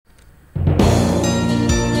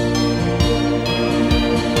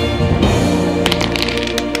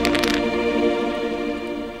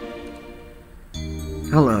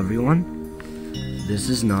everyone, this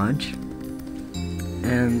is Naj,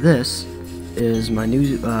 and this is my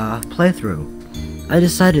new playthrough. I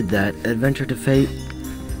decided that Adventure to Fate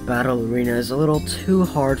Battle Arena is a little too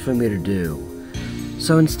hard for me to do,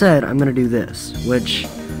 so instead I'm gonna do this, which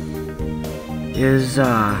is,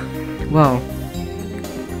 well,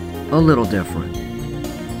 a little different.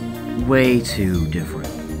 Way too different,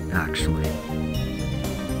 actually.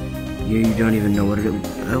 You don't even know what it is.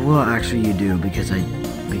 Well, actually you do, because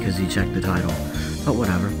you checked the title. But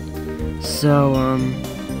whatever. So,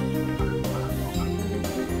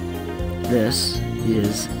 this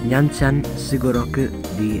is Nyanchan Sugoroku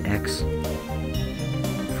DX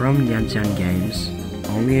from Nyanchan Games,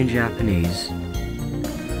 only in Japanese.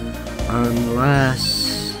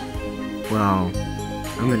 Unless, well,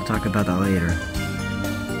 I'm going to talk about that later.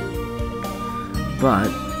 But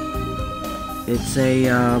it's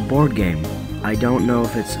a board game. I don't know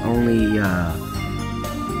if it's only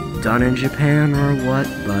done in Japan or what,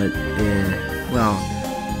 but well,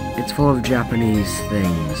 it's full of Japanese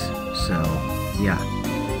things, so yeah.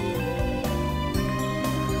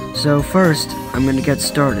 So first, I'm going to get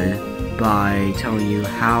started by telling you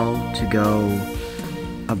how to go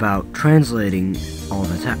about translating all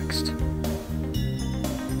the text.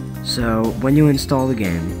 So when you install the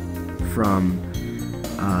game from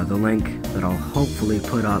the link that I'll hopefully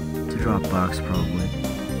put up to Dropbox, probably,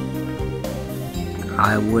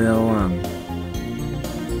 I will,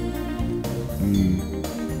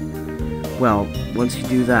 well, once you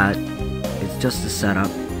do that, it's just a setup,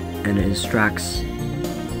 and it extracts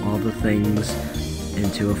all the things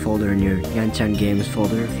into a folder in your Nyanchan Games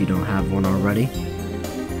folder if you don't have one already,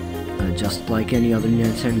 just like any other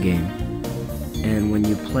Nyanchan game. And when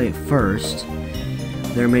you play it first,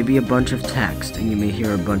 there may be a bunch of text, and you may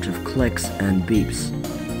hear a bunch of clicks and beeps.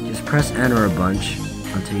 Just press enter a bunch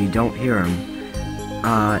until you don't hear them.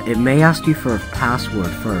 It may ask you for a password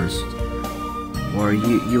first, or a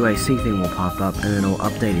UAC thing will pop up, and then it'll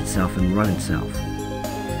update itself and run itself.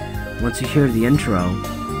 Once you hear the intro,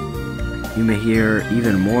 you may hear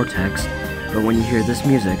even more text, but when you hear this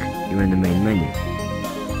music, you're in the main menu.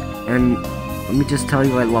 And let me just tell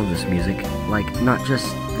you, I love this music. Like, not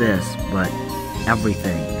just this, but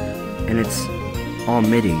everything. And it's all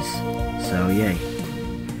MIDIs, so yay.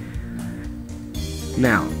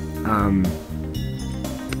 Now,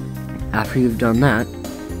 after you've done that,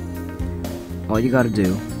 all you gotta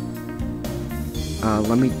do,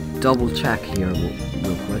 let me double check here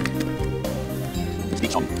real quick.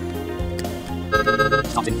 Speech on.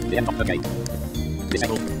 Starting the end of the game.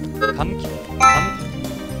 Disable.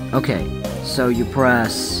 Okay, so you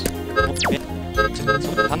press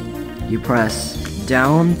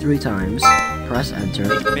down 3 times, press enter.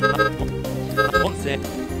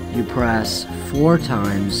 You press 4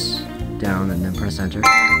 times down and then press enter.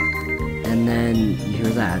 And then you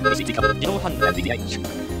hear that.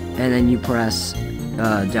 And then you press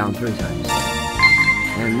down 3 times.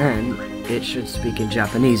 And then it should speak in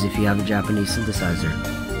Japanese if you have a Japanese synthesizer,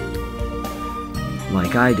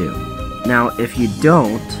 like I do. Now, if you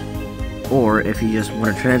don't, or if you just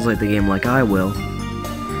want to translate the game like I will,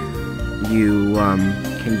 you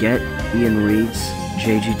can get Ian Reed's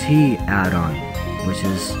JGT add-on, which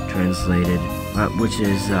is translated, which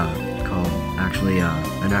is called, actually,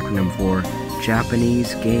 an acronym for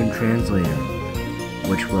Japanese Game Translator,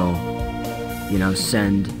 which will, you know,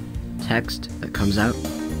 send text that comes out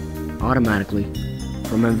automatically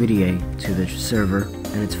from NVDA to the server,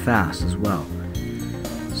 and it's fast as well.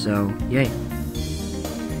 So, yay.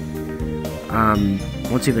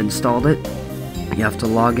 Once you've installed it, you have to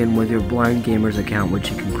log in with your Blind Gamers account, which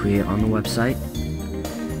you can create on the website.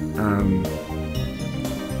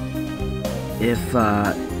 If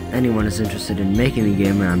anyone is interested in making the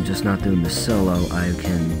game, and I'm just not doing this solo, you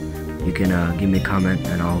can give me a comment,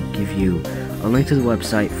 and I'll give you a link to the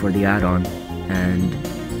website for the add-on and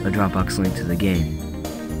a Dropbox link to the game.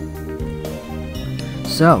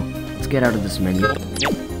 So, let's get out of this menu,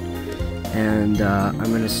 and I'm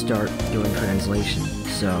going to start doing translation.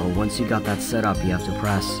 So, once you got that set up, you have to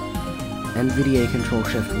press NVDA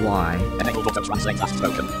Control-Shift-Y,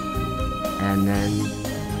 and then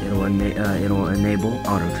it'll enable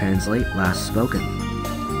auto-translate last spoken.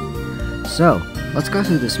 So, let's go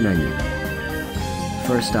through this menu.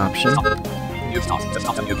 First option. New start to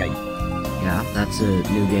start a new game. Yeah, that's a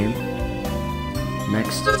new game.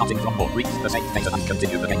 Next. Starting from board, read the save data and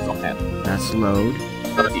continue the game from there. That's load.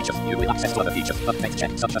 Other features, you will access to other features, but next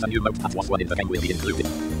check, such as a new mode that was one in the game will be included.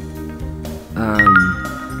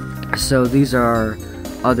 So these are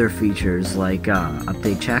other features like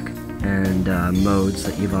update check and modes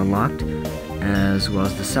that you've unlocked, as well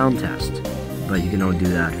as the sound test. but you can only do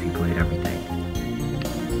that if you played everything.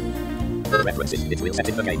 Preferences, it will set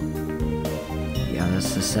in the game. Yeah,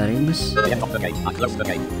 that's the settings. The end of the game, I close the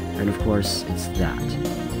game. And of course, it's that.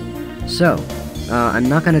 So, I'm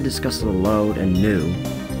not gonna discuss the load and new,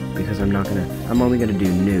 because I'm only gonna do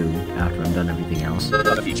new after I'm done everything else.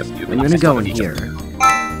 Other features, you will I'm gonna access go other in features. here.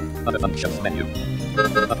 Other functions menu.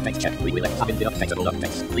 Update check. We will examine the updatable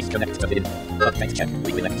updates. Please connect to the update check.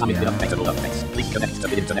 We will examine the updatable updates. Please connect to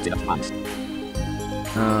the internet in advance.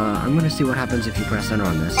 I'm gonna see what happens if you press enter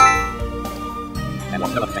on this. There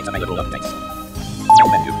was no update available updates. No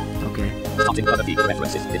menu. Okay. Starting other feed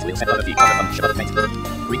references. It will set other feed other function update.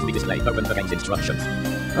 Quickly display open the game's instructions.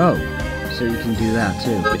 Oh, so you can do that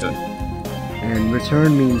too. Return. And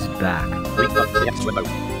return means back. Read up the extra mode.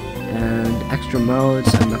 And extra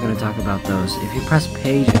modes, I'm not going to talk about those. If you press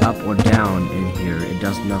page up or down in here, it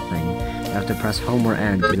does nothing. You have to press home or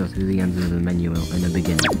end to go through the ends of the menu in the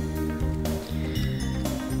beginning.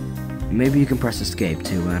 Maybe you can press escape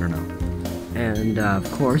too, I don't know. And of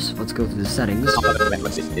course, let's go through the settings. Other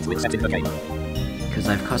references. It will set in the game. Because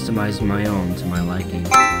I've customized my own to my liking.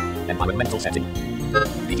 Environmental setting.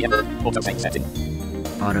 BGM. Autosave setting.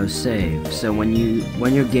 Autosave. So when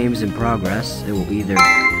your game's in progress, it will either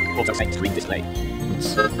Autosave screen display. let's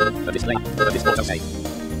see. The display. The autosave.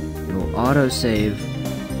 It will autosave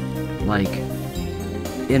like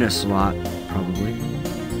in a slot, probably.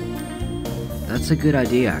 That's a good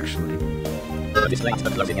idea actually. The display at the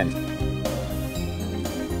closing end.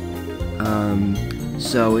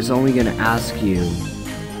 So it's only gonna ask you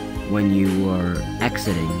when you are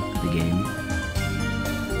exiting the game.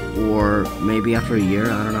 Or maybe after a year,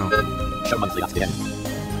 I don't know. Show monthly at the end.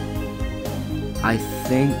 I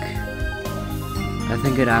think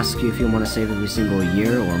it asks you if you want to save every single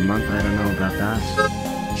year or month, I don't know about that.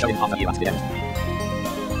 Show in half a year at the end.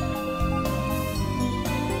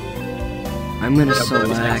 I'm gonna Show the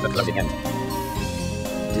display at select the closing end.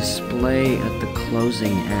 display at the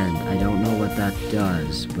closing end. I don't know what that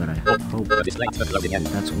does, but I hope The display at the closing end.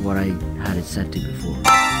 that's what I had it set to before.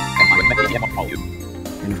 Environment BGM of volume.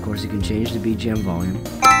 And of course you can change the BGM volume.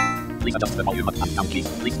 Please adjust the volume up and down keys.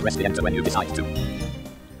 Please press the enter when you decide to.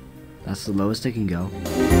 That's the lowest it can go.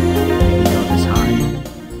 You can go this high.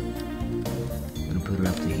 I'm gonna put it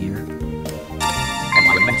up to here.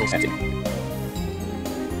 Environmental setting.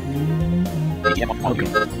 BGM of volume.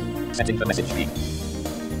 Setting the message beep.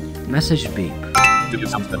 Message beep. Do you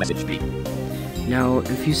sound the message beep? Now,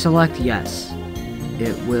 if you select yes,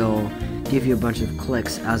 it will give you a bunch of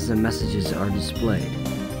clicks as the messages are displayed.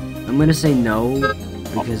 I'm gonna say no,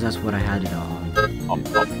 because that's what I had it on. Off.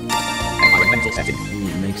 Environmental setting. And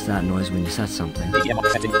it makes that noise when you set something. BGM of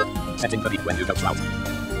setting. Setting the beep when you go out.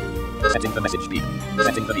 Setting the message beep.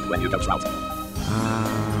 Setting the beep when you go out.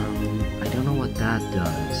 I don't know what that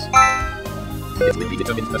does. It will be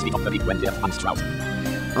determined the speed of the beep when the advanced route.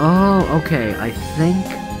 Oh, okay, I think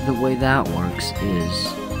the way that works is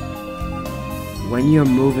when you're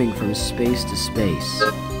moving from space to space.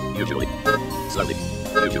 Usually. Slowly.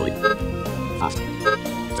 Usually. Fast.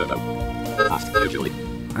 Turbo. Fast. Usually.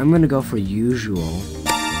 I'm gonna go for usual,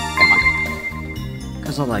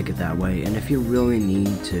 because I like it that way, and if you really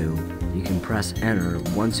need to, you can press enter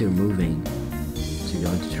once you're moving to go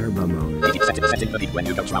into turbo mode. Setting the beep when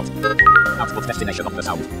you go out. Output destination of the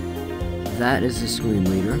sound. That is the screen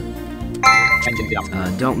reader. Changing the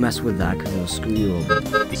output. Don't mess with that because it'll screw you over.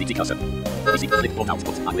 VCT cursor. VCT clipboard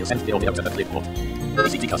output. I will send the audio to the clipboard.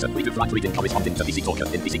 VCT cursor. We do write reading corresponding to VC Talker.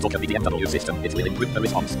 In VC Talker VDMW system, it will improve the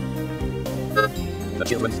response. The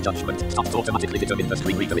children's judgment starts to automatically determine the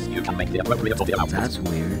screen reader if you can make the appropriate audio output. That's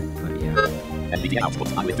weird, but yeah. NVDA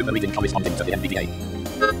output. I will do the reading corresponding to the NVDA.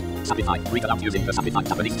 Sapify. Read aloud using the Sapify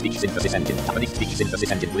Japanese speech synthesis engine. Japanese speech synthesis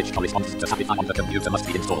engine which corresponds to Sapify on the computer must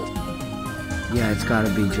be installed. Yeah, it's gotta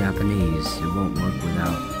be Japanese. It won't work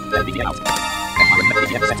without. NVDA output. Environment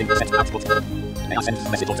BGM setting set output. May I send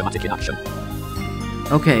message automatic in action?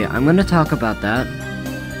 Okay, I'm gonna talk about that.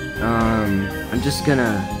 I'm just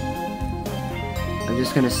gonna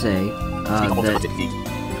say that of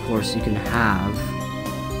course you can have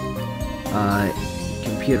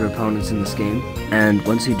computer opponents in this game, and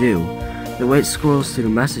once you do, the way it scrolls through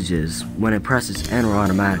messages when it presses enter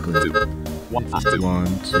automatically. 1, 2,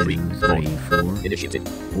 3, 4. Initiative.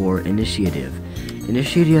 Or initiative.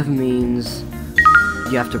 Initiative means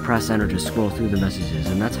you have to press enter to scroll through the messages,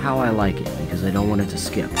 and that's how I like it, because I don't want it to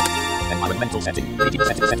skip. Environmental setting. Meeting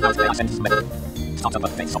setting set out where I send message. Startup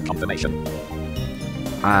updates of confirmation.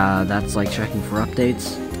 That's like checking for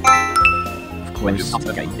updates. Of When you course. start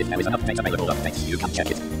the game, if there is an update available updates, you can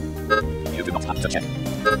check it. You do not have to check.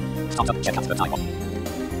 Startup check at the time.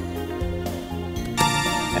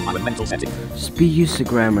 Environmental setting. Speed use to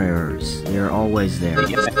grammar errors. They are always there.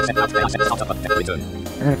 Set out there, set startup effect, return.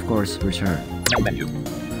 And of course, return. Main menu.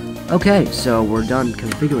 Okay, so we're done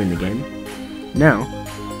configuring the game. Now,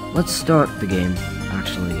 let's start the game.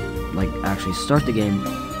 Actually start the game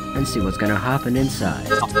and see what's gonna happen inside.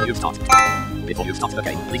 Start, new start. Before you start the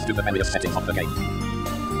game, please do the various settings of the game.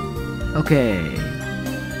 Okay.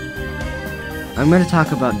 I'm gonna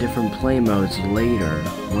talk about different play modes later,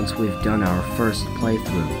 once we've done our first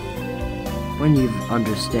playthrough. When you've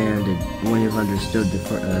understood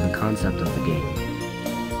the concept of the game.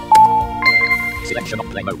 Selection of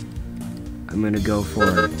play mode. I'm gonna go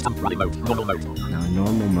for Stamp rally mode, normal mode. now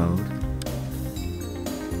normal mode.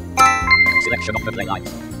 Selection of the play lines.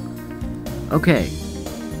 Okay.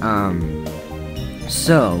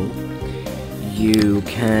 So you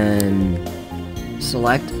can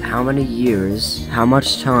select how many years, how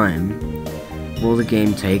much time will the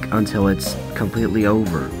game take until it's completely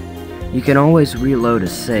over. You can always reload a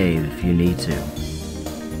save if you need to.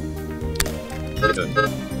 Return.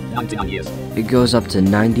 99 years. It goes up to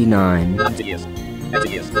 99. 90 years. 80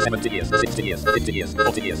 years, 70 years, 60 years, 50 years,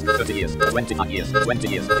 40 years, 30 years, 25 years, 20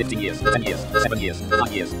 years, 15 years, 10 years, 7 years,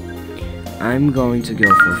 5 years. I'm going to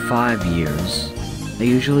go for 5 years. I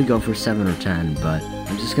usually go for 7 or 10, but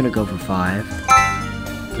I'm just gonna go for 5.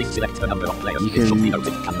 Please select the number of players. You It should be can-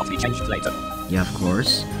 noted, cannot be changed later. Yeah, of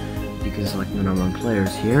course. You can select the number of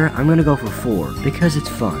players here. I'm gonna go for 4, because it's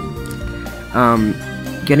fun.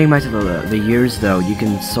 Getting back to the years though, you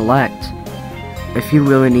can select, if you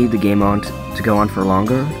really need the game on to go on for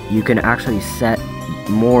longer, you can actually set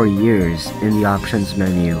more years in the options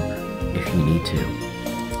menu if you need to.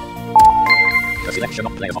 The selection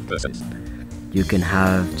of players of persons. You can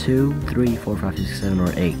have 2, 3, 4, 5, 6, 7,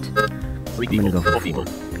 or 8. 3 I'm gonna people, go for 4 4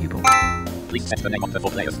 people. Please set the name of the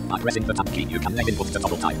 4 players. By pressing the tab key, you can name input to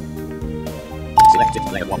toggle type. Selected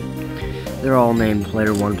player 1. They're all named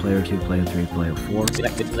Player 1, Player 2, Player 3, Player 4.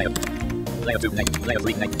 Selected player. Player 2 name, player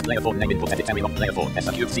 3 name, player 4 name input edit area of player 4.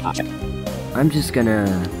 SQC check. I'm just gonna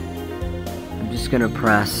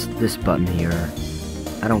press this button here.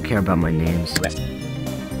 I don't care about my names. Rest.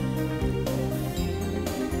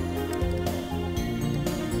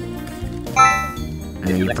 And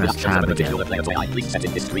then you press tab again. Player to AI, please set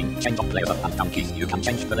in this screen. Change of players up and down keys. You can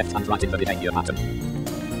change the left and right in the behavior pattern.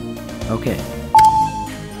 Okay.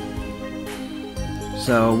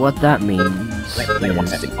 So what that means Player 1 is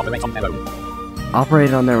setting, operate on their own.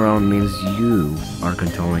 operate on their own means you are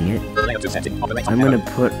controlling it. Player 2 setting, operate on I'm their gonna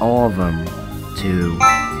own. put all of them to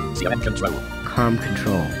CRM control. com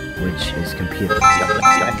control, which is computer.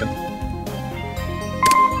 CRM control.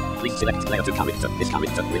 Please select player 2 character. This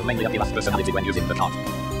character will mainly appear as personality when using the card.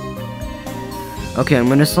 Okay, I'm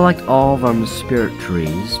gonna select all of them spirit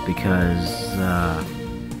trees because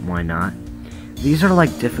why not? These are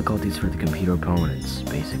like difficulties for the computer opponents,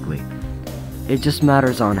 basically. It just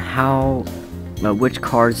matters on how, which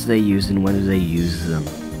cards they use and when they use them.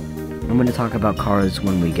 I'm gonna talk about cards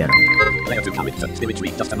when we get them. Player 2 character. Spirit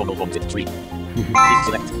tree. Just a normal wanted tree. Please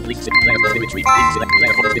select. Please select player 4 spirit tree. Please select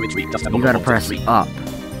player 4 spirit tree. Just a You normal gotta wanted press tree. up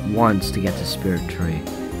once to get to spirit tree.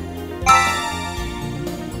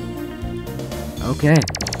 Okay.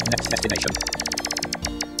 Next destination.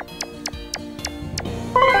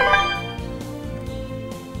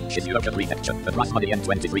 Shizuoka Prefecture. The prize money yen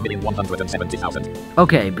 23,170,000.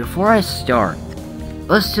 Okay, before I start,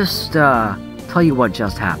 let's just tell you what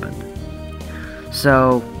just happened.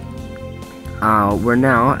 So, we're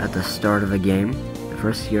now at the start of the game, the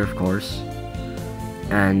first year, of course,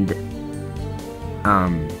 and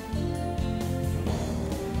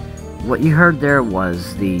what you heard there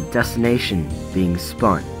was the destination being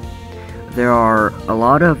spun. There are a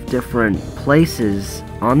lot of different places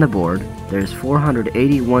on the board. There's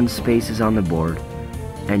 481 spaces on the board,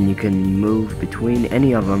 and you can move between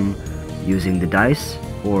any of them using the dice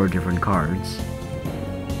or different cards.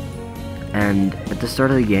 And at the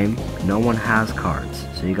start of the game, no one has cards,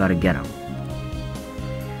 so you gotta get them.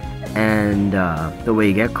 And the way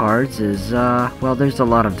you get cards is, well, there's a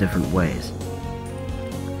lot of different ways.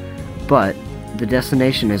 But the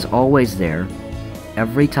destination is always there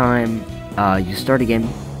every time you start a game,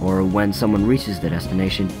 or when someone reaches the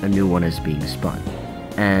destination, a new one is being spun.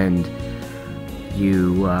 And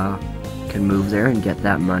you can move there and get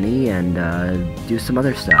that money and do some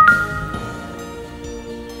other stuff.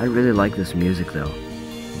 I really like this music though.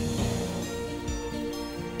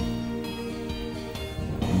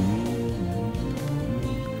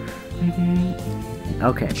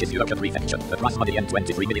 Okay. Shizuoka Prefecture. The prize money yen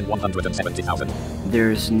 23,170,000.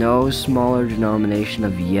 There's no smaller denomination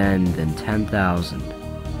of yen than 10,000.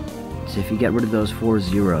 So if you get rid of those 4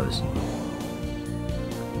 zeros.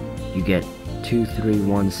 you get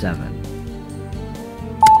 2317.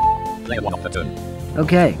 Player 1 of the turn.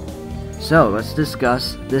 Okay, so let's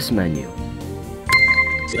discuss this menu.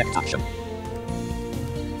 Select action.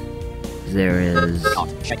 There is Card.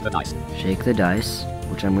 Shake the dice. Shake the Dice,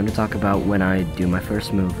 which I'm going to talk about when I do my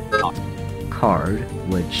first move. Card. Card,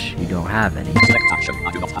 which you don't have any. Select action.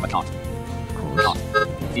 I do not have a card. Of course. Card.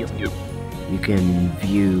 Field view. You can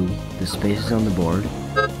view the spaces on the board.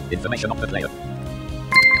 Information of the player.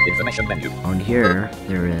 Information menu. On here,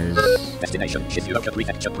 there is... Destination, Shizuoka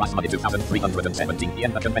Prefecture, price money 2,317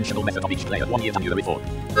 yen, a conventional method of each player, 1 year January 4.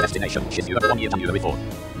 Destination, Shizuoka, 1 year January 4.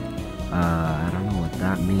 I don't know what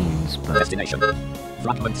that means, but... Destination.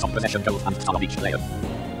 Fragments of possession gold and star of each player.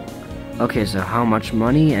 Okay, so how much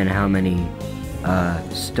money and how many,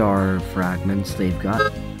 star fragments they've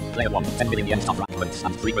got? Player 1, 10 million yen star fragments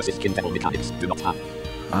and 3 versus King Devil mechanics, do not have.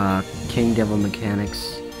 King Devil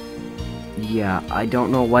mechanics. Yeah, I don't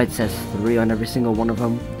know why it says 3 on every single one of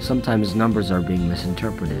them. Sometimes numbers are being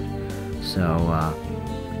misinterpreted. So,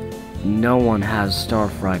 no one has star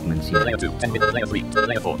fragments yet. Player 2, 10 million, player 3,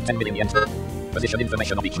 player 4, 10 million yen. Position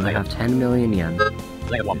information of each I player. have 10 million yen.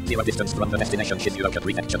 Player 1, 0 distance from the destination, Shizuoka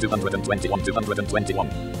Prefecture,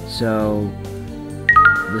 221. So,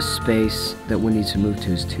 the space that we need to move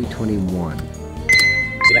to is 221.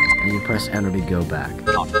 Select. And you press enter to go back.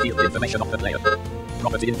 Card. Field information of the player.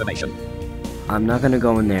 Property information. I'm not gonna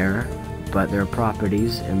go in there, but there are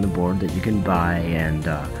properties in the board that you can buy, and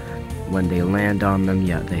when they land on them,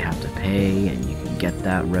 yeah, they have to pay, and you can get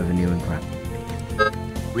that revenue and crap.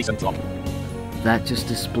 Recent drop. That just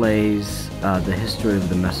displays the history of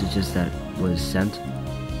the messages that was sent,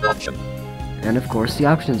 Option. and of course the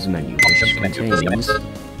options menu, which Options menu. contains,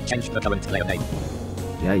 Change the current player name.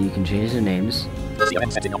 yeah, you can change the names, CRM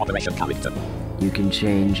setting of operation character. you can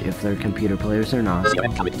change if they're computer players or not,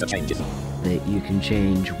 CRM character changes. you can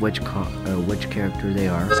change which character they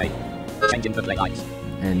are, Save. Changing the play lights.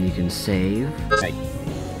 and you can save Save.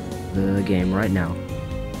 the game right now.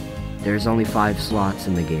 There's only 5 slots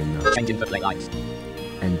in the game though, Changing the play lights.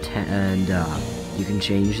 and you can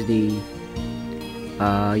change the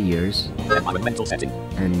years Environmental setting.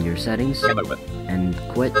 and your settings, Game over. and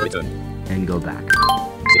quit Return. and go back.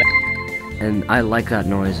 Select. And I like that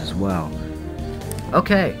noise as well.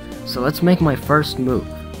 Okay, so let's make my first move.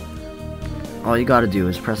 All you gotta do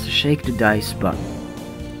is press the Shake the Dice button,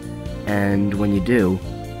 and when you do,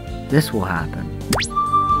 this will happen.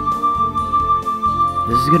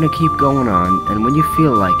 This is gonna keep going on, and when you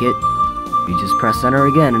feel like it, you just press enter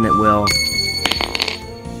again and it will...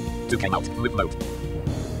 2 came out. Move mode.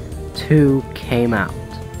 2 came out.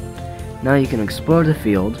 Now you can explore the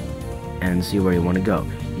field and see where you want to go.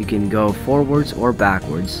 You can go forwards or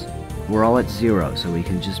backwards. We're all at 0, so we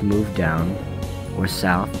can just move down or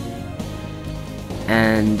south.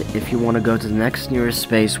 And if you want to go to the next nearest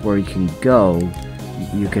space where you can go,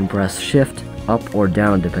 you can press shift up or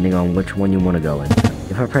down depending on which one you want to go in.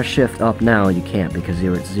 If I press shift up now, you can't because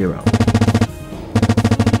you're at 0.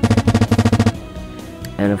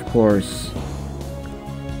 And of course,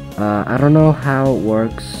 I don't know how it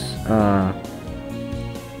works.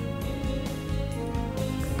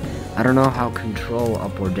 I don't know how control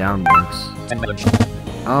up or down works. 10 million.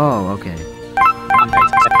 Oh, okay.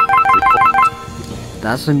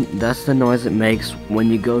 That's the noise it makes when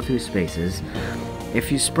you go through spaces.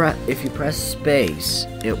 If you press space,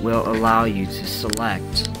 it will allow you to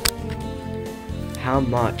select how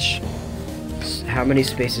many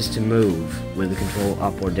spaces to move with the control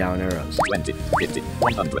up or down arrows. 20, 50,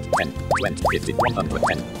 110, 20, 50,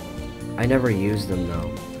 110. I never use them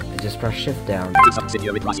though. I just press shift down. To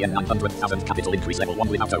subsidiary price yen 900,000 capital increase level 1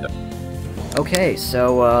 without owner. Okay,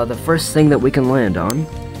 so the first thing that we can land on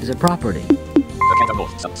is a property. The Kato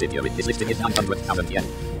North subsidiary is listing is 900,000 yen.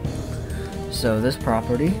 So this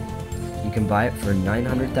property, you can buy it for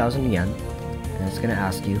 900,000 yen, and it's gonna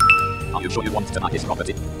ask you, are you sure you want to buy this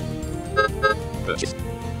property? Purchase.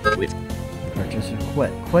 Quit. purchase or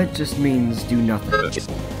quit. Quit just means do nothing. Purchase.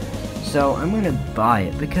 So I'm gonna buy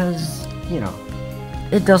it because, you know,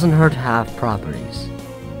 it doesn't hurt to have properties.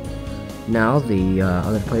 Now the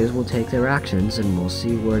other players will take their actions and we'll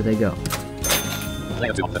see where they go.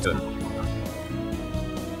 Player 2 on the turn.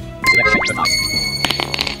 Select shake the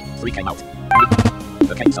dice. 3 came out.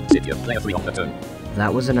 The K subsidiary. Player 3 on the turn.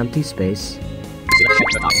 That was an empty space. Select shake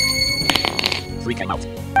the dice. 3 came out.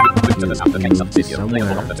 Move to the south. The K subsidiary. Player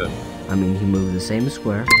 4 on the turn. I mean, he moved the same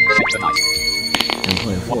square. Shake the dice. And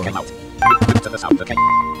player 1 4. came out. Move to the south. The K.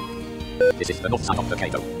 This is the north side of the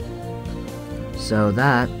Kato. So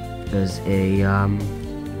that is a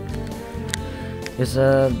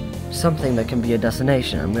something that can be a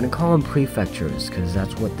destination. I'm gonna call them prefectures, because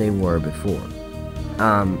that's what they were before.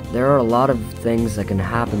 There are a lot of things that can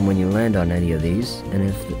happen when you land on any of these, and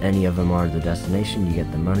if any of them are the destination, you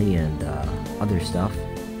get the money and other stuff.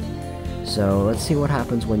 So let's see what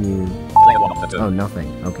happens when you... Oh, nothing.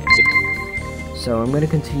 Okay. So I'm gonna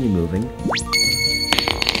continue moving.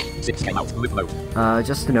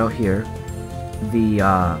 Just to note here,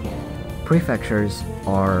 the prefectures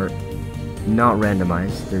are not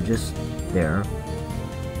randomized, they're just there,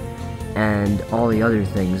 and all the other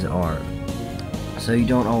things are. So you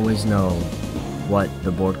don't always know what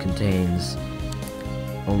the board contains,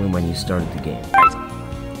 only when you start the game.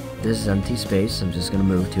 This is empty space, I'm just gonna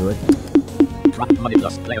move to it. Money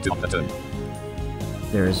plus player 2 on the turn.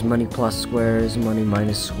 There's money plus squares, money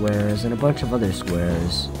minus squares, and a bunch of other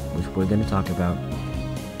squares, which we're gonna talk about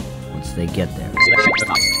once they get there. Select the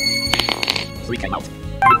dice. 3 came out.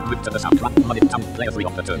 Move to the south. Money down. Player 3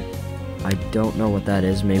 on the turn. I don't know what that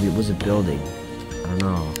is. Maybe it was a building. I don't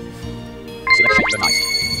know. Select the dice.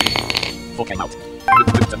 4 came out.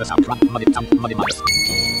 Move to the south. Money down. Money minus.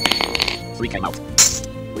 3 came out.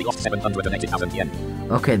 We lost 780,000 yen.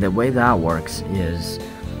 Okay, the way that works is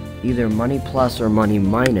either money plus or money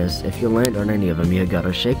minus. If you land on any of them, you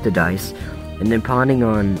gotta shake the dice, and depending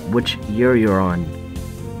on which year you're on,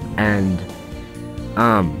 and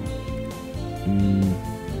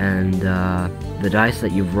the dice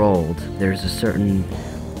that you've rolled, there's a certain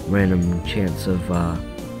random chance of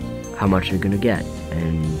how much you're gonna get,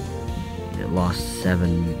 and it lost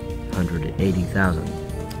 780,000.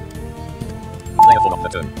 Player 4 on the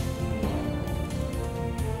turn.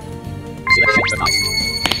 Select the dice.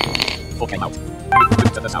 4 came out.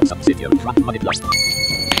 Move to the south subsidiary. Money plus.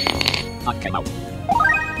 5 came out.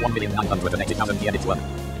 1,980,000 yen it's worth.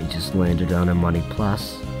 He just landed on a money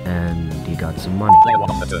plus, and he got some money. Player 1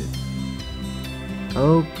 on the turn.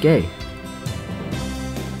 Okay.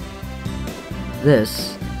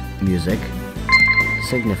 This music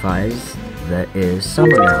signifies that it is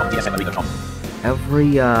summer now.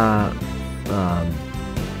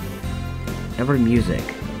 Every music,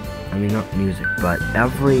 I mean not music, but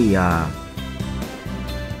every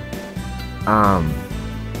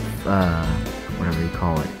whatever you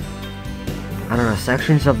call it, I don't know,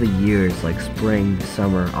 sections of the years like spring,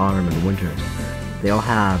 summer, autumn, and winter, they all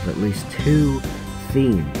have at least 2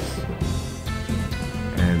 themes,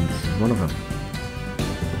 and this is one of them.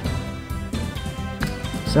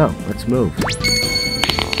 So, let's move.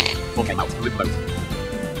 Okay,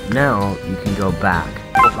 now, you can go back.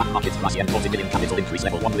 Market price yen 40 million capital increase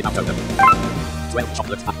level 1 without token. 12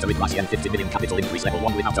 chocolate factory price yen 50 million capital increase level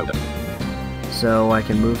 1 without token. So I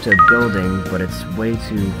can move to a building, but it's way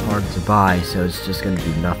too hard to buy, so it's just gonna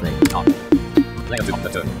do nothing. Player 2 on the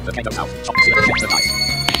turn. The cake south. Chocolate check the dice.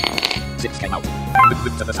 6 came out.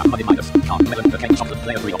 Move to the south. Money minus. Card melon. The cake chocolate.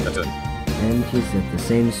 Player 3 on the turn. And he's at the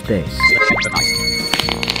same space. Check the dice.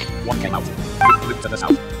 1 came out. Move to the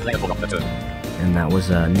south. Player 4 on the turn. And that was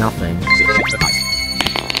nothing. Check the dice.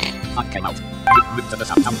 5 came out. Move to the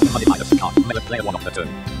south. Money minus. Card melon. Player 1 on the turn.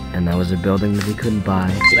 And that was a building that we couldn't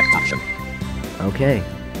buy. Select action. Okay.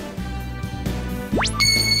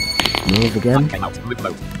 Move again. 5 came out. Move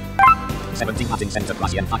mode. 17 passing center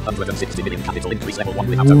plus yen 560 million capital increase level 1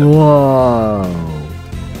 without token. Whoa.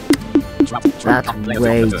 That's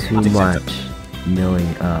way too much.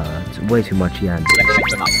 It's way too much yen. Select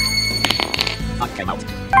the dice. 5 came out.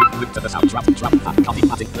 Move to the south. Trap. County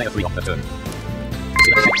passing player 3 on the turn.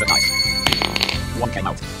 Select the dice. 1 came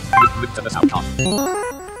out. Move to the south card.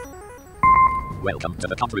 Welcome to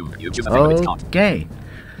the card room. You choose a favorite card. Okay.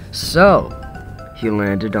 So, he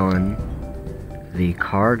landed on the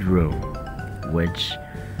card room, which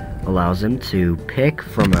allows him to pick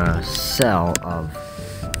from a cell of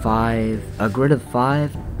a grid of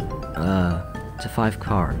 5 to 5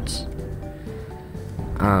 cards.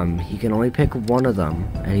 He can only pick one of them,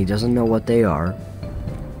 and he doesn't know what they are.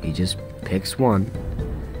 He just picks one,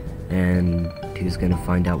 and he's gonna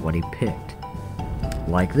find out what he picked.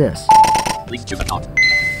 Like this. Please choose a card.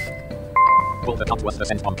 Pull the card worth the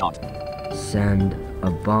send bomb card. Send a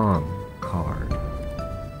bomb card.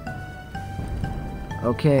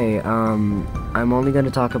 Okay, I'm only going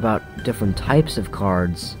to talk about different types of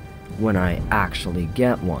cards when I actually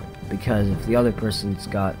get one. Because if the other person's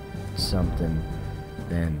got something,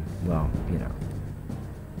 then, well, you know.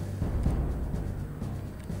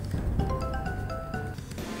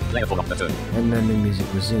 Player 4 on the turn. And then the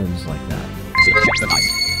music resumes like that. Check the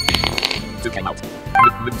dice. 2 came out.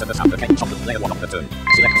 Move to the south. Okay, chocolate. Player 1 on the turn.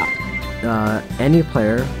 Select tap. Any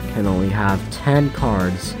player can only have 10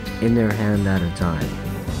 cards in their hand at a time.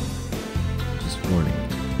 Just warning.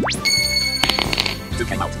 2 2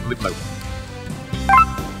 came out. Move mode.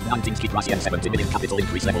 19 speed Russian 70 million capital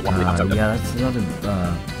increase level 1 without owner. Yeah, that's another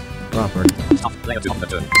property. Stop. Player 2 on the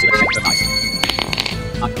turn. Select the dice.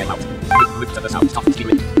 9 came out. Move to the south. Stop ski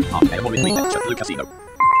ring. Airborne prefecture. Blue Casino.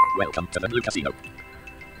 Welcome to the Blue Casino.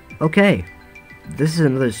 Okay, this is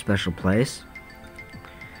another special place.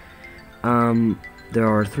 There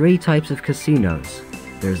are 3 types of casinos.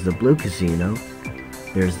 There's the blue casino,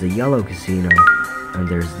 there's the yellow casino, and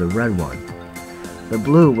there's the red one. The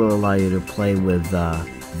blue will allow you to play with the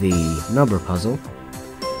number puzzle,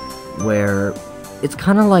 where it's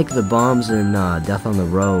kind of like the bombs in Death on the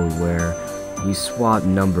Road, where you swap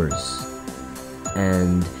numbers,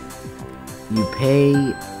 and you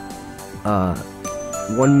pay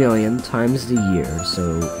 1 million times the year,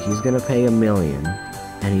 so he's gonna pay $1 million,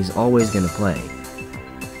 and he's always gonna play.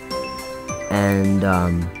 And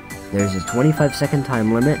there's a 25-second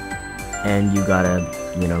time limit, and you gotta,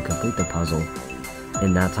 complete the puzzle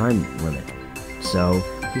in that time limit. So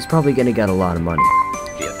he's probably gonna get a lot of money.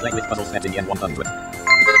 Here, play with puzzle setting N100. What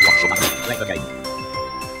should I do? Play the game.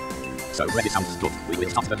 So ready sounds good. We will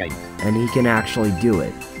start the game. And he can actually do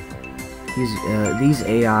it. These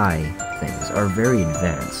AI things are very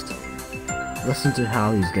advanced. Listen to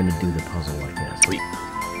how he's gonna do the puzzle like this. 3,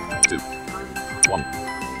 2, 1.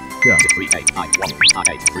 Go. 3, 8, I, 1,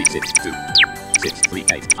 I, 8, 3, 6, 2, 6, 3,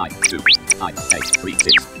 8, I, 2, I, 8, 3,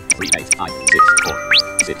 6, 3, 8, I, 6, 4,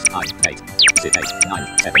 6, I, 8, 6, 8,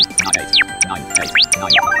 9, 7, 9, 8, 9, 8,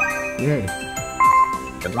 9. Yay.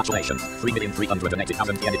 Congratulations,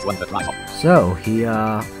 3,380,000 yen, it's won the prize of. So, he,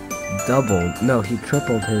 he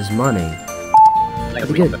tripled his money. Player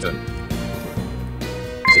 3 on the turn.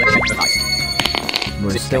 Select the dice.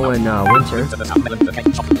 We're still in, winter.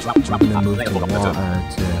 I'm gonna move to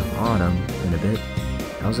autumn in a bit.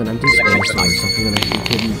 That was an empty space, or something that he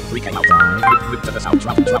couldn't die.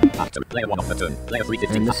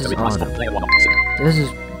 And this is autumn.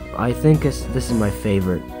 I think this is my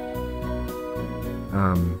favorite,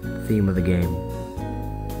 theme of the game.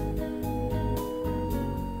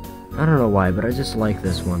 I don't know why, but I just like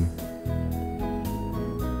this one.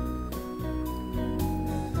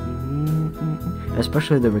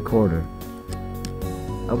 Especially the recorder.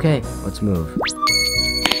 Okay, let's move.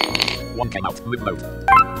 1 came out, move mode.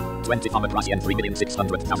 20 farmer price yen,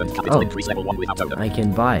 3,600,000 capital increase level 1 without owner. I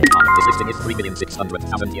can buy it. This listing is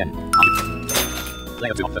 3,600,000 yen.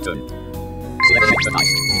 Player 2 on the turn. Select the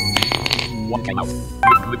dice. 1 came out.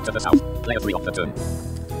 Move to the south. Player 3 on the turn.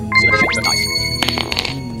 Select the dice.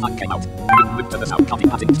 5 came out. Move to the south. Copy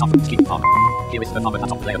adding stuff. Keep farm. Here is the farmer at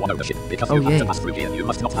player 1 ownership. Because you have to pass through here, you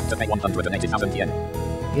must not have to pay 180,000 yen.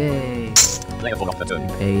 Yay! Player 4 on the turn.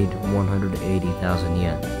 Paid 180,000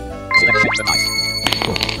 yen. Select the dice.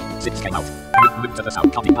 Cool. 6 came out. Move to the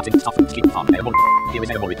south. Copy adding stuff. Keep farm. Airborne. Here is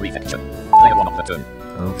Airborne prefecture. Player 1 on the turn.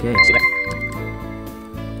 Okay. Select.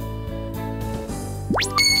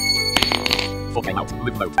 4 came out.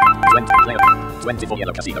 Move mode. 20 player. 24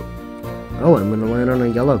 yellow casino. Oh, I'm gonna land on a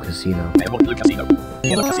yellow casino. Airborne blue casino.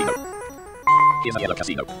 Yellow casino. Here's a yellow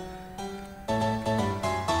casino.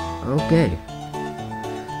 Okay.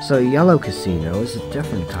 So yellow casino is a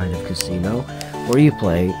different kind of casino where you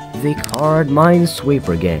play the card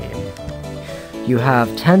minesweeper game. You have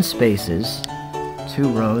 10 spaces, 2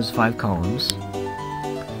 rows, 5 columns,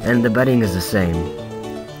 and the betting is the same.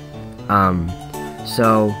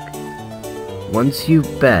 So once you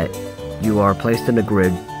bet, you are placed in a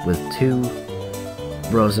grid with 2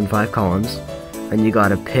 rows and 5 columns, and you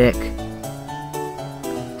gotta pick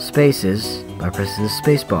spaces by pressing the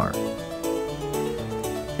space bar.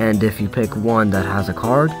 And if you pick one that has a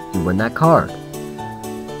card, you win that card.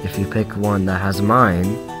 If you pick one that has a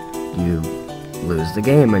mine, you lose the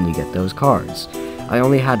game and you get those cards. I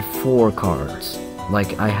only had 4 cards.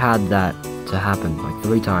 Like, I had that to happen like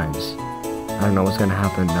 3 times. I don't know what's gonna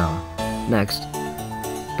happen next.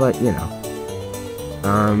 But,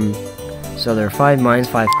 so there are 5 mines,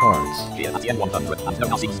 5 cards. Here at the N100, and no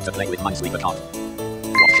one seems to play with minesweeper card.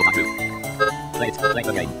 What should I do? Play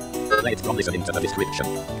the game. Play it from listening to the description.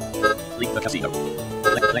 Leave the casino.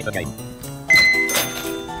 Play the game.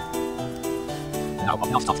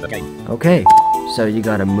 Now start the game. Okay, so you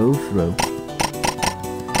gotta move through.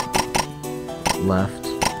 Left,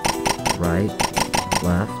 right,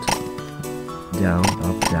 left, down,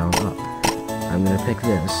 up. I'm gonna pick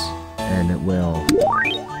this, and it will...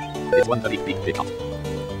 This one very big pickup.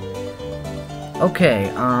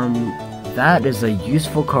 Okay, that is a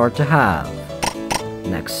useful card to have.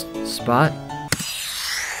 Next spot.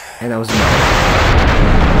 And that was enough.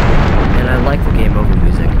 And I like the game over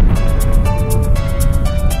music.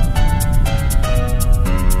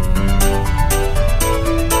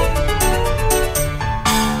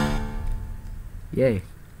 Yay.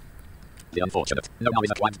 The unfortunate. No now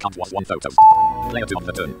is a blank count was 1 photo. Player 2 on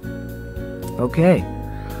the turn. Okay.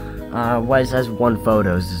 Why it says 1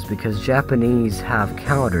 photos is because Japanese have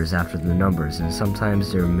counters after the numbers, and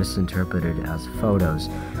sometimes they're misinterpreted as photos.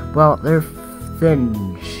 Well, they're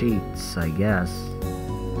thin sheets, I guess.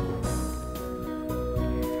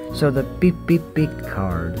 So the beep beep beep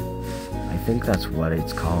card, I think that's what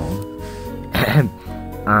it's called,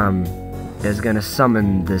 is gonna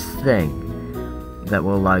summon this thing that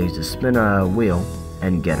will allow you to spin a wheel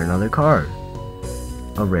and get another card.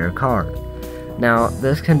 A rare card. Now,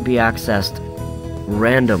 this can be accessed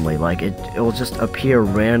randomly, like it will just appear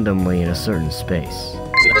randomly in a certain space.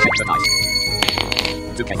 Select the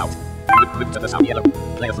dice. 2 came out. Move to the south yellow.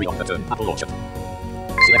 Player 3 on the turn. Apple Orchard.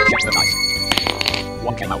 Select check the dice.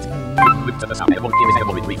 1 came out. Move to the south yellow. Here is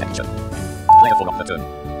Airborne in Prefecture. Player 4 on the turn.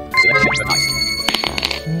 Select check the dice.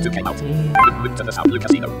 2 came out. Move to the south Blue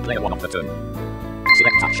Casino. Player 1 on the turn.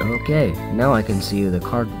 Select action. Okay, now I can see the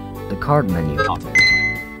card menu.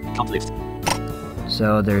 Can't lift.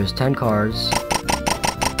 So there's 10 cards.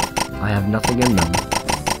 I have nothing in them,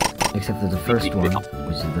 except for the first one,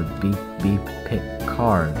 which is the beep beep pick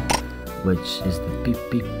card, which is the beep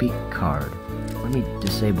beep beep card. Let me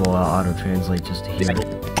disable auto translate just to hear.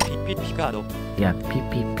 Beep beep picado. Yeah, beep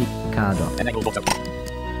beep picado. Enable auto.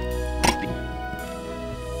 Beep beep.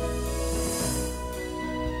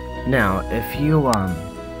 Now, if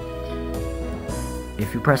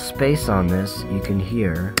you press space on this, you can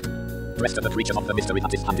hear. Press to the creature of the mystery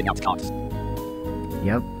that is handing out cards.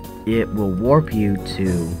 Yep, it will warp you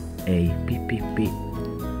to a beep beep beep.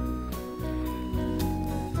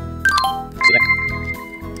 Select.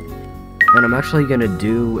 And I'm actually gonna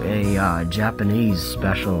do a Japanese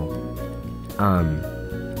special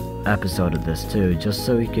episode of this too, just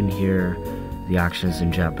so you can hear the actions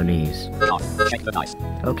in Japanese. Card. Check the dice.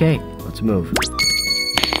 Okay, let's move.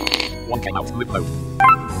 1 came out. Move mode.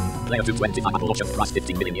 Player 2 25 Apple Orchard. Price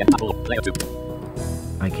 15 million yen. Apple. Player 2.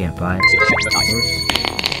 I can't buy it. Check the Of dice.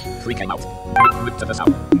 course. 3 came out. Move to the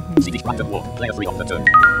south. CD random warp. Player 3 on the turn.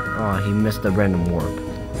 Oh, he missed the random warp.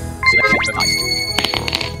 Select check the dice.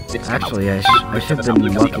 6 came Actually, out. I should have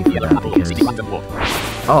been lucky for that because... CD random warp.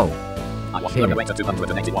 Oh, I was hit the it. way to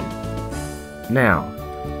 281. Now,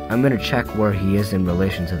 I'm gonna check where he is in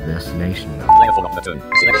relation to the destination though. Player 4 on the turn.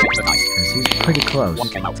 Select check the dice. Because he's pretty close, 1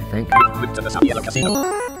 came out. I think. Move to the south yellow casino.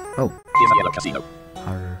 Oh. Here's a yellow casino.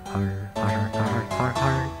 Har, har, har, har, har,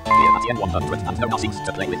 har. Here at the N100 and no nothing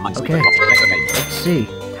to play with Minesweeper. Okay. Play the game. Let's see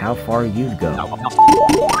how far you'd go. Now I'm not.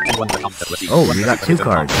 N1 becomes the receipt. Oh, you got 2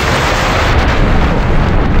 cards.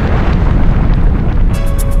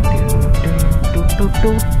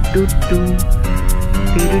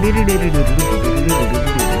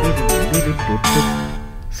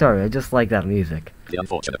 Sorry, I just like that music. The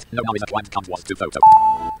unfortunate. No now is a blank count was 2 photo.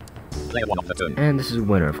 Player 1 on the turn. And this is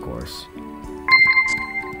winner, of course.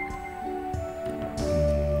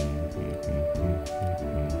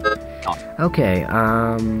 Card. Okay,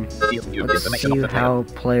 Field view. let's Information of see the player. how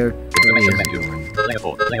player 3 Information is menu. doing. Player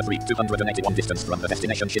 4. Player 3. 281 distance from the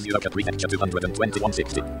destination Shizuoka Prefecture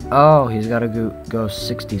 22160. Oh, he's gotta go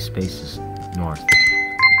 60 spaces north.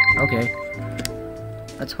 Okay.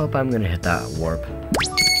 Let's hope I'm gonna hit that warp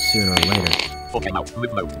sooner or later. 4 came out.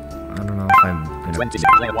 Move mode. I don't know if I'm gonna 26.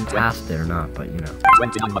 Player 1 pass it or not, but you know.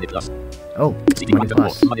 29 money plus. Oh, CD money random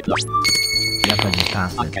plus. warp. Money plus. Yep, I just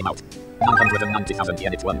passed 9 it. came out. 990,000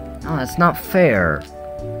 yen it won. Oh, that's not fair.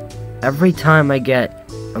 Every time I get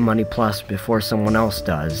a money plus before someone else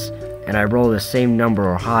does, and I roll the same number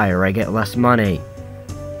or higher, I get less money.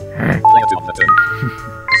 Player 2 on the turn.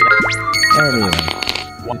 Anyway.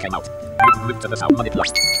 1 came out. Move to the south. Money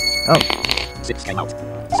plus. Oh, 6 came out.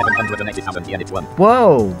 780,000 yen it won.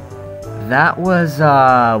 whoa! That was,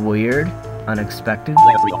 weird. Unexpected.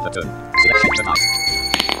 Player 3 on the turn. Select check the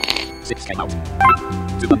dice. 6 came out.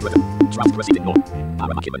 200. Trust proceeding north.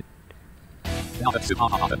 Aramakiman. I'm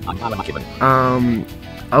Aramakiman.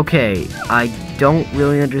 Okay, I don't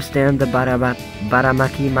really understand the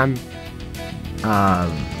Baramaki-man,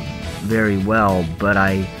 very well, but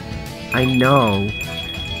I know...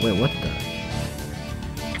 Wait, what the...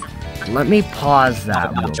 Let me pause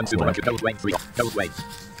that real quick.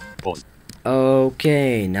 Pause.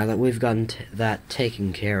 Okay, now that we've gotten that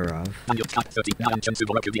taken care of, Nyanchan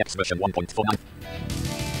Sugoroku DX version 1.49.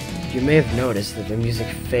 you may have noticed that the music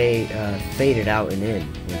faded out and in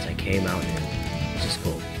once I came out and in, which is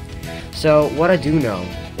cool. So, what I do know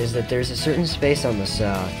is that there's a certain space on this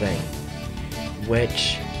thing,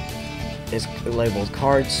 which is labeled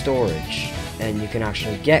card storage, and you can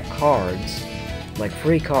actually get cards, like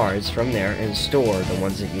free cards, from there and store the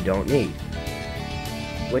ones that you don't need.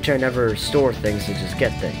 which I never store things to just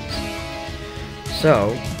get things.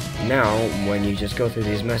 So, now, when you just go through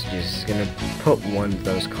these messages, it's going to put one of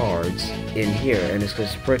those cards in here, and it's going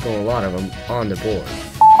to sprinkle a lot of them on the board.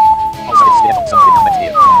 Also, it's clear something I'm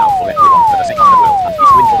here now for everyone for the sake of the world, and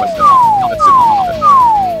it's winter roast now that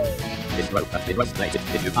soon, This rope has been roast plated.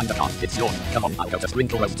 If you find the card, it's yours. Come on, I'll go to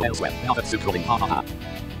sprinkle roast elsewhere. Now that Sue calling,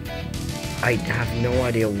 I have no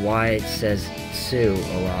idea why it says Sue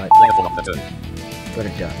a lot, Player 4 of the turn. but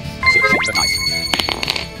it does. Check the dice.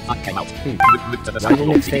 I came out. Move to the Why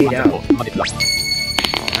didn't it fade out?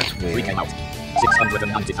 That's weird. 3 came out.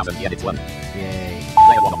 690,000 yen, it's 1. Yay.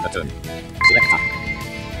 Player 1 of the turn. Select that.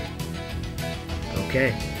 Okay.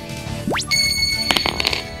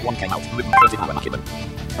 1 came out. Move 30 power Makiban.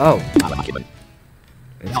 Oh, Power Makiban.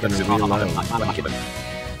 it's gonna reload. Power Makiban.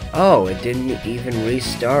 Oh, it didn't even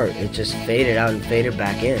restart. It just faded out and faded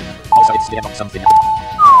back in. Also, it's clear something.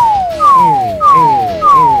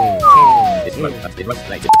 This rope has been roast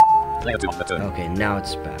plated. Player 2 of the turn. Okay, now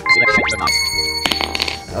it's back. Select check the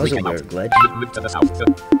dice. That was a came out. weird glitch. Move to the south.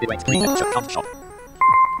 Wait, please check card shop.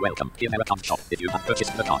 Welcome, here there card shop. If you have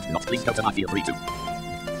purchased the card, not please go to my feel free to.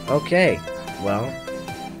 Okay, well,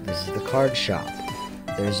 this is the card shop.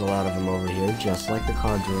 There's a lot of them over here, just like the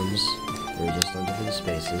card rooms. They're just on different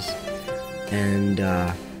spaces. And,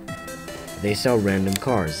 they sell random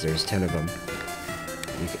cards. There's 10 of them.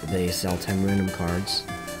 They sell 10 random cards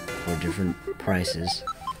for different prices.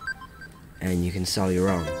 And you can sell your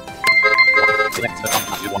own. Select the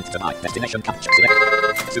card you want to buy. Destination capture.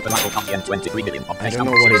 Select Super Mario Kart yen 23 million. I don't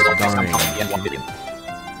know what he's buying. Yen 1 million.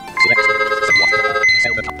 Select what?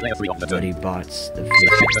 Sell the card. Player 3 of the turn. But he bought the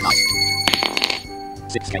Select check the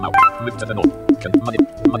dice. 6 came out. Move to the north.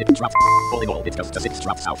 Money trap. All in all, it goes to 6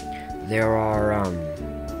 traps south. There are,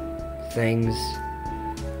 things,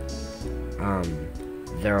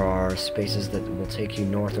 there are spaces that will take you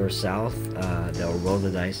north or south. They'll roll the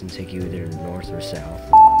dice and take you either north or south.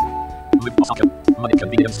 Move soccer. Money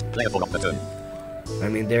convenience. Player 4 of the turn. I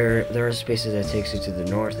mean, there are spaces that takes you to the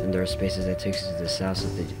north, and there are spaces that takes you to the south.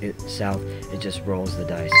 So it just rolls the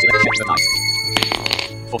dice. Select check the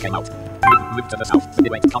dice. 4 came out. Move to the south.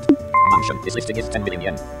 Wait, cut. Mansion. This listing is 10 million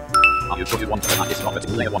yen. Are you sure you want to buy this property?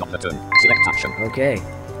 Player 1 of the turn. Select action. Okay.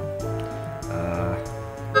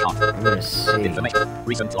 Card. I'm gonna see Information.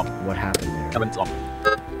 Recent log. what happened there. Current log.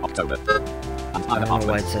 October. And I fire don't know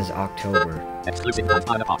why it apartment. says October. Exclusive and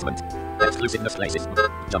fire apartment. Exclusiveness places.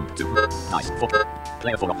 Jump to. Nice. 4.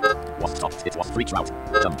 Player 4 of. Was stopped. It was 3 trout.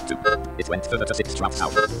 Jump to. It went further to 6 trout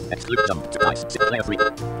south. Exclude jump to dice. Player 3.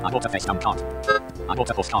 I bought a face down card. I bought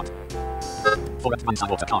a horse card. For advance I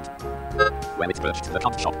bought a card. Where it purchased the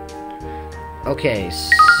card shop. Okay,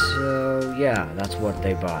 so yeah, that's what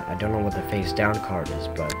they bought. I don't know what the face down card is,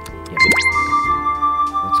 but yeah.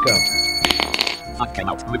 Let's go. 5 came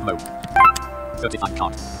out. Move mode. 35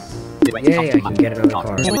 card. Yay, I can get another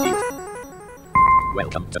card.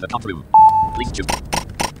 Welcome to the card room. Please choose.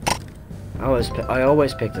 I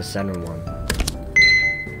always pick the center one,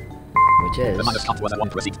 which is The minus card was a 1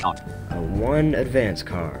 proceed card. a 1 advance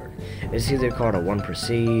card. It's either called a 1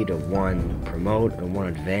 proceed, a 1 promote, a 1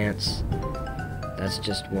 advance. That's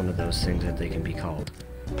just one of those things that they can be called.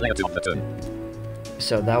 Player 2 of the turn.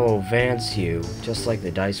 So that will advance you, just like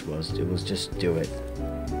the dice was. It will just do it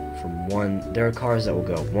from 1. There are cards that will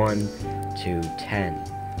go 1 to 10.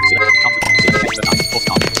 Select card. Select the dice. Horse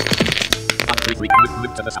card. Card 3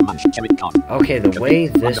 move to the south mansion. Cherry card. Okay, the way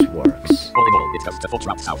this works. All in all, it goes to 4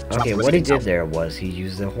 traps south. Okay, what he did there was he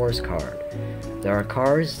used the horse card. There are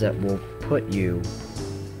cards that will put you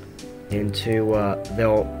into,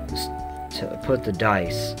 they'll put the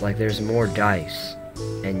dice, like there's more dice,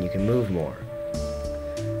 and you can move more.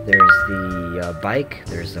 There's the bike,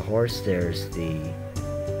 there's the horse, there's the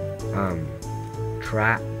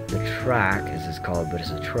track, as it's called, but it's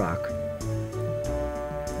a truck.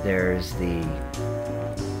 There's the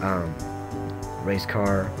race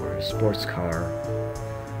car or sports car.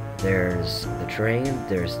 There's the train,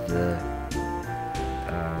 there's the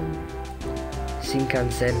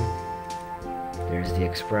Shinkansen, there's the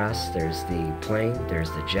express, there's the plane, there's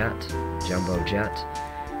the jet, jumbo jet,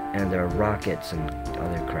 and there are rockets and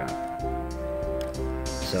other crap.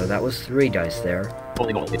 So that was 3 dice there. All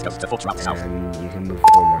in all, it goes to 4 traps south. And you can move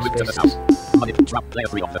 4 more Move to the spaces. south. Money trap. Player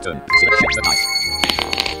 3 of the turn. Select check the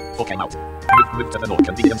dice. 4 came out. Move to the north.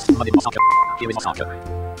 Convenience. Money Osaka. Here is Osaka.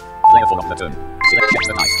 Player 4 of the turn. Select check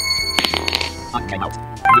the dice. 5 came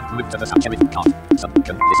out. Move to the south. Cherry card.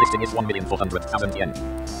 Sunken. This listing is 1,400,000 yen.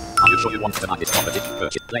 Are you sure you want to buy this property?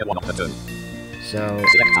 Purchase. Player 1 of the turn. So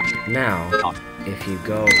Select action. now, Card. if you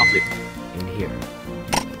go Card flip. in here,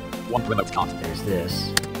 1 promote card. there's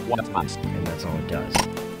this, 1 advance. and that's all it does.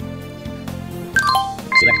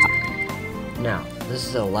 Select tab. Now, this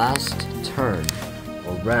is the last turn,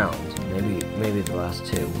 or round, maybe the last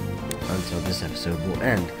two, until this episode will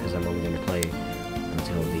end, because I'm only going to play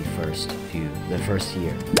until the first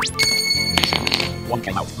year. 1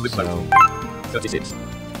 came out. Move So, mode. 36.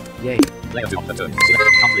 yay. Player 2 on the turn.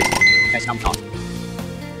 Select card list. Face down card.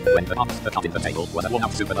 When the card in the table was a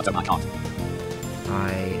worn-out Super Nutto card.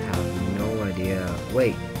 I have no idea.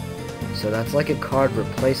 Wait, so that's like a card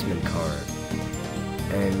replacement card.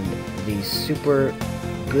 And the Super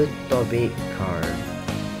Good Dobby card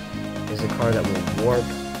is a card that will warp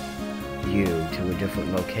you to a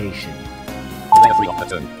different location. Player 3 on the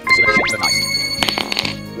turn. Select check the dice.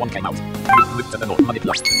 1 came out. Move to the north. Money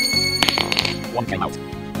plus. 1 came out.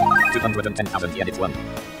 210,000 yen. It's 1.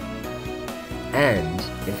 And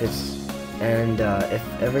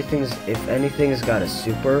if anything's got a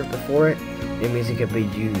super before it, it means it can be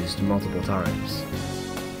used multiple times.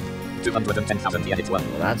 210,000 yen. It's 1.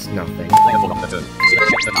 Well, that's nothing. Player 4 on the turn. Select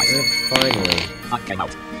check the dice. And finally, 5 came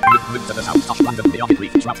out. Move to the south. Touch random beyond it.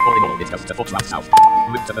 Reef. Trout. All in all, it goes to 4 trout south.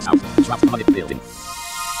 Move to the south. Trout. Money building.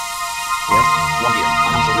 yep. 1 year.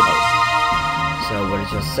 Financial results. So what it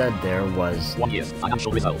just said there was 1 year.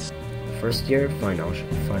 Financial results. first year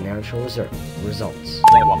financial results.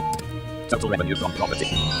 Player 1. Total revenue from property.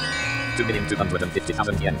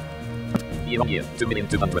 2,250,000 yen. Year on year.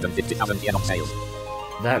 2,250,000 yen on sales.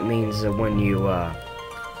 That means that when you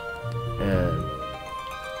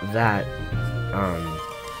that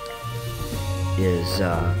is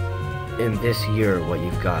in this year what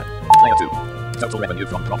you've got. Player 2. Total revenue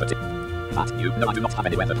from property. That you know I do not have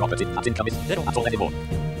anywhere the property. That income is zero at all anymore.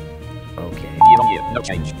 Okay. Year on year, no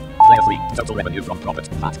change. Player 3. Total revenue from property.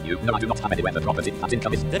 That you know I do not have anywhere the property. That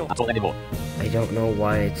income is zero at all anymore. I don't know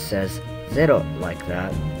why it says zero like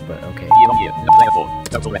that, but okay. Year on year, no. Player 4.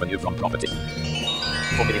 Total revenue from property.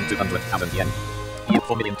 4,200,000 yen. Year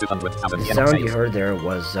 4,200,000 The yen on sound you sales. heard there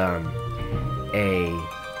was a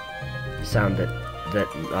sound that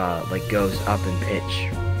like goes up in pitch.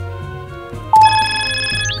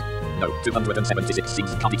 No, 276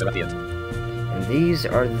 seems computer appeared. And these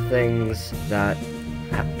are the things that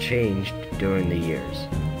have changed during the years.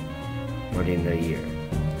 Or during the year.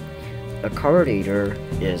 A card eater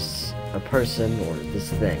is a person or this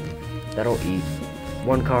thing that'll eat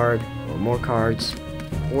one card or more cards,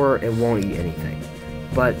 or it won't eat anything.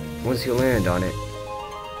 But once you land on it,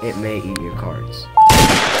 it may eat your cards.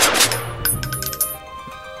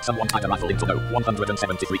 Someone fired a rifle into no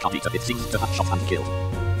 173 computer. It seems to have shot and killed.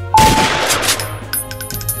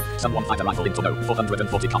 Someone fired a rifle into no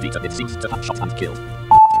 440 computer. It seems to have shot and killed.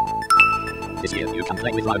 This year you can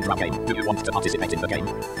play with round game. Do you want to participate in the game?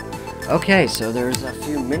 Okay, so there's a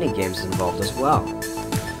few mini games involved as well.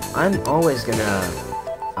 I'm always gonna,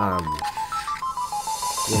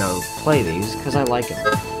 play these because I like them.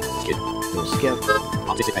 Skip. There's skip,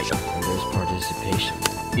 Participation. and there's participation.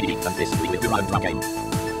 PvP and this we will do round game.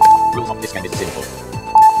 Rules of this game is simple.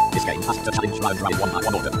 This game asks to challenge round in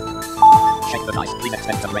one order. Shake the dice. Please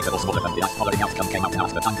expect a greater or smaller than the dice following outcome came out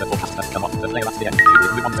after time the forecast has come up. The player at the end. You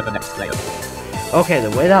will move on to the next player. Okay, the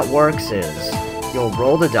way that works is you'll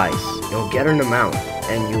roll the dice, you'll get an amount,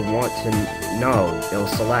 and you want to know, you'll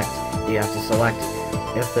select. You have to select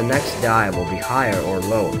if the next die will be higher or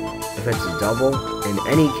lower. If it's a double, in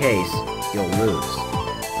any case, you'll lose.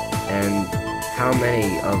 And how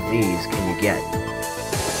many of these can you get?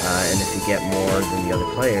 And if you get more than the other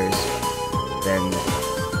players, then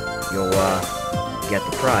you'll get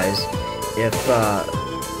the prize. If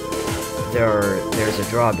there's a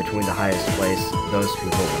draw between the highest place, those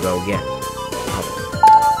people will go again.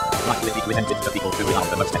 Right will be presented to people who are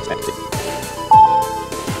the most expected.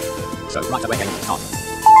 So right away game start.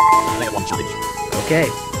 Player 1 challenge. Okay,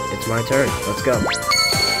 it's my turn. Let's go.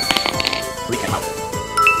 3 came out.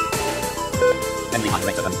 Only one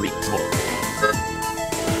greater than 3. Small.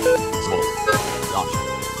 Small. Large.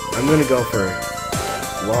 I'm gonna go for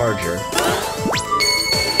larger.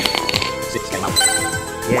 6 came out.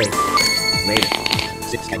 Yay. Made it.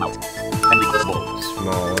 6 came out. Only one small.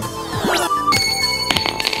 Smaller.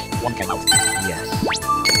 1 came out. Yes.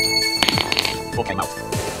 4 came out.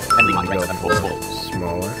 Only one greater than 4. Small.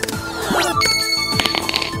 Smaller.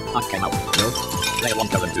 5 came out. Nope. Player 1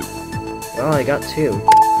 chosen 2. Well, I got 2.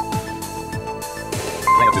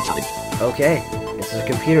 Player 2 challenge. Okay, it's the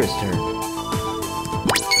computer's turn.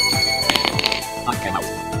 5 came out.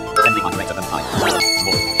 Only one greater than 5.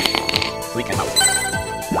 Small. 3 came out.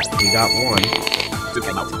 You got 1. 2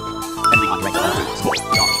 came out. Only one greater than 2. Small.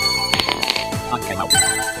 Large. 5 came out.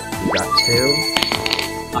 You got 2.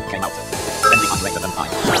 5 came out. Only one greater than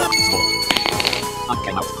 5. Small. 5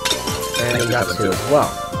 came out. And you got 2 as well.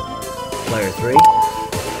 Player 3.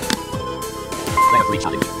 Free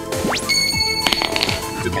challenge.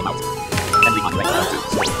 2 came out. Enemy on regular 2.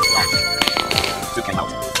 Small. Large. 2 came out.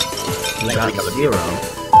 We Player got 3 covered 0.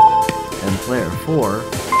 And player 4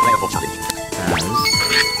 Player 4 challenge. has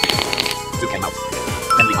 2 came out.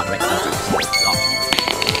 Enemy on regular 2. Small. Large.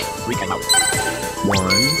 3 came out. 1.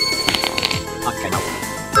 5 came out.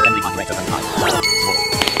 Enemy on greater than 5. Small.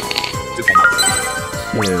 2 came out.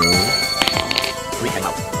 2. 3 came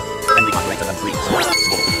out. Enemy on greater than 3. Small.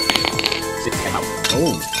 6 came out.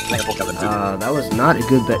 Oh. Player 4 covered 2. That was not a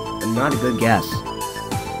good not a good guess.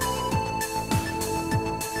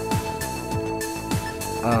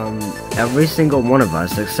 Every single one of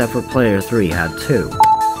us except for player 3 had 2.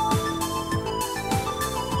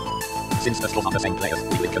 Since the scores are the same players,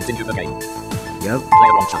 we will continue the game. Yep.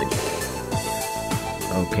 Player 1 challenge.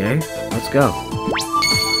 Okay, let's go.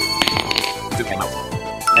 2 came out.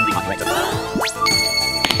 Enemy on greater than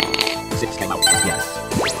 6 came out. Yes.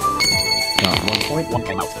 Got 1 point. 1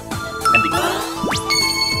 came out. Ending.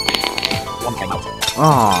 1 came out.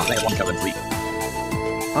 Ah. Player 1 covered 3.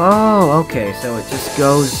 Oh, okay, so it just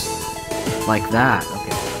goes like that.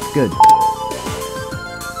 Okay, good.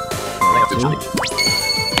 Player 2 challenge.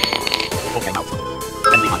 4 came out.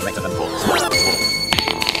 Ending on greater than 4. Small.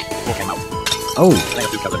 4 came out. Oh, Player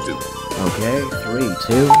 2 covered 2. okay, 3,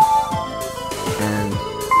 2. And,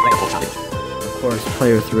 Player 4 challenge. of course,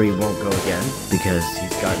 player 3 won't go again, because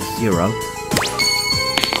he's got 0.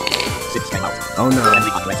 6 came out. Oh no,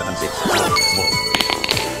 Ending on greater than 6. Small.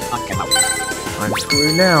 5 came out. I'm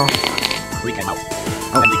screwed now. 3 came out.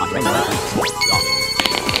 Oh. Ending on greater than 3. Small. Large.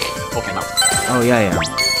 4 came out. Oh, yeah.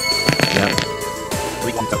 Yep.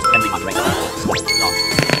 3 1 total. Ending on greater than 4. Small. Large.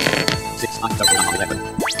 6 5 total on 11.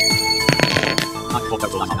 5 4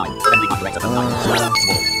 total on 9. Ending on greater than 9.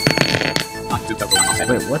 Small. 5 2 total on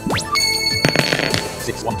 7. Wait, what the?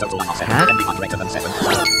 6 1 total on 7. Huh? Ending on greater than 7.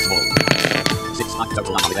 Small. 6 5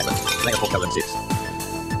 total on 11. Player 4 covered 6.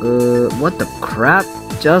 What the crap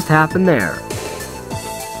just happened there?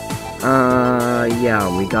 Yeah,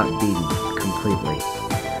 we got beaten completely.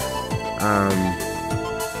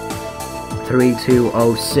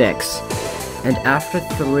 3206. And after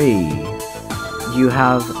 3, you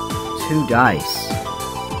have 2 dice.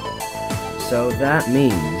 So that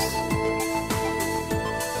means...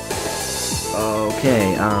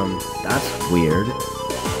 Okay, that's weird.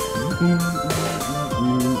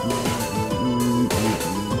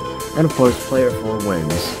 And of course, player 4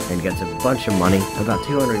 wins and gets a bunch of money, about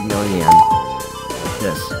 200 million yen. Like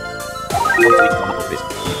this.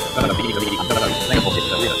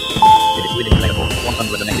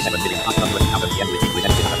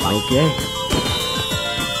 Okay.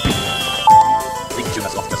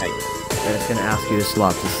 And it's gonna ask you to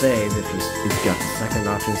slot to save if you've got the second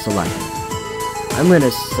option selected. I'm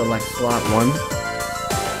gonna select slot 1.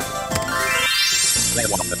 Player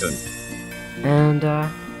 1 of the turn. And,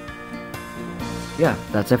 yeah,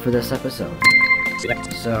 that's it for this episode.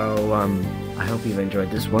 Select. So, I hope you've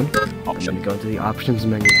enjoyed this one. I'm Option. gonna go to the options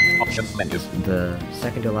menu. Options menu. The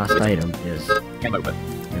second to last item is, Game over.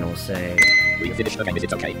 and it'll say, We finished the game. Is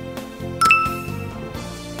it okay?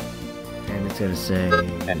 and it's gonna say,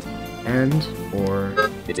 End. end, or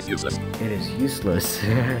It is useless. it is useless.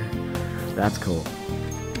 That's cool.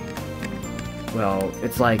 Well,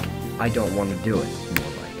 it's like, I don't want to do it,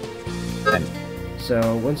 more like. End.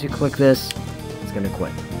 So, once you click this, it's gonna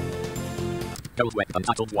quit. Gold Web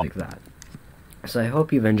Untitled 1. Like that. So I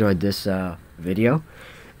hope you've enjoyed this video,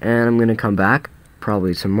 and I'm gonna come back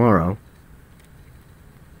probably tomorrow,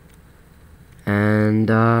 and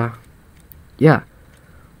yeah,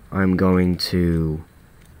 I'm going to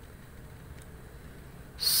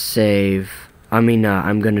save. I'm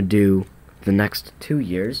gonna do the next 2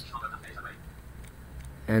 years,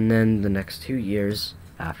 and then the next 2 years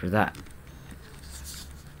after that.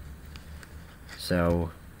 So,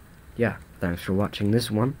 yeah. Thanks for watching this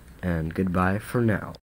one, and goodbye for now.